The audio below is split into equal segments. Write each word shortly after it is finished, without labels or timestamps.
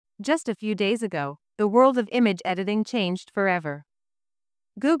Just a few days ago, the world of image editing changed forever.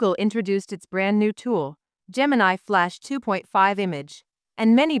 Google introduced its brand new tool, Gemini Flash 2.5 Image,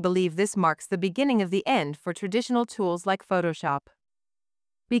 and many believe this marks the beginning of the end for traditional tools like Photoshop.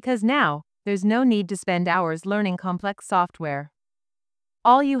 Because now, there's no need to spend hours learning complex software.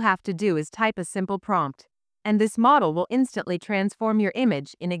 All you have to do is type a simple prompt, and this model will instantly transform your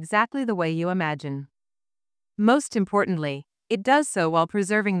image in exactly the way you imagine. Most importantly, it does so while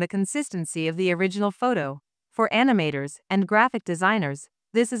preserving the consistency of the original photo. For animators and graphic designers,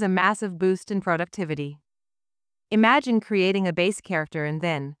 this is a massive boost in productivity. Imagine creating a base character and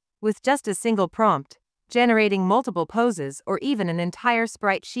then, with just a single prompt, generating multiple poses or even an entire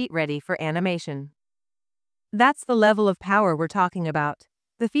sprite sheet ready for animation. That's the level of power we're talking about.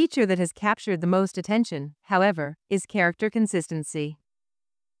 The feature that has captured the most attention, however, is character consistency.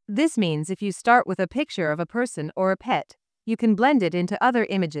 This means if you start with a picture of a person or a pet, you can blend it into other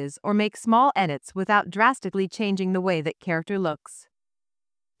images or make small edits without drastically changing the way that character looks.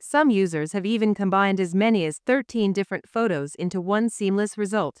 Some users have even combined as many as 13 different photos into one seamless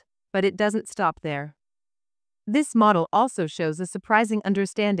result, but it doesn't stop there. This model also shows a surprising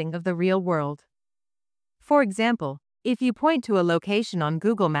understanding of the real world. For example, if you point to a location on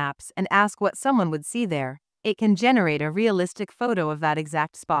Google Maps and ask what someone would see there, it can generate a realistic photo of that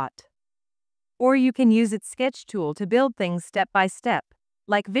exact spot. Or you can use its sketch tool to build things step by step,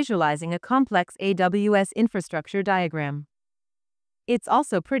 like visualizing a complex AWS infrastructure diagram. It's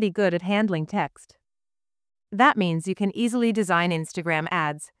also pretty good at handling text. That means you can easily design Instagram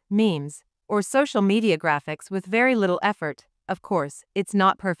ads, memes, or social media graphics with very little effort. Of course, it's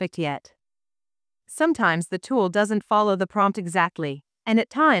not perfect yet. Sometimes the tool doesn't follow the prompt exactly, and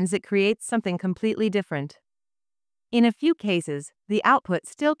at times it creates something completely different. In a few cases, the output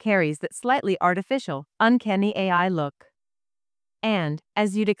still carries that slightly artificial, uncanny AI look. And,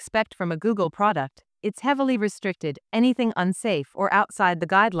 as you'd expect from a Google product, it's heavily restricted. Anything unsafe or outside the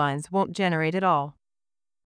guidelines won't generate at all.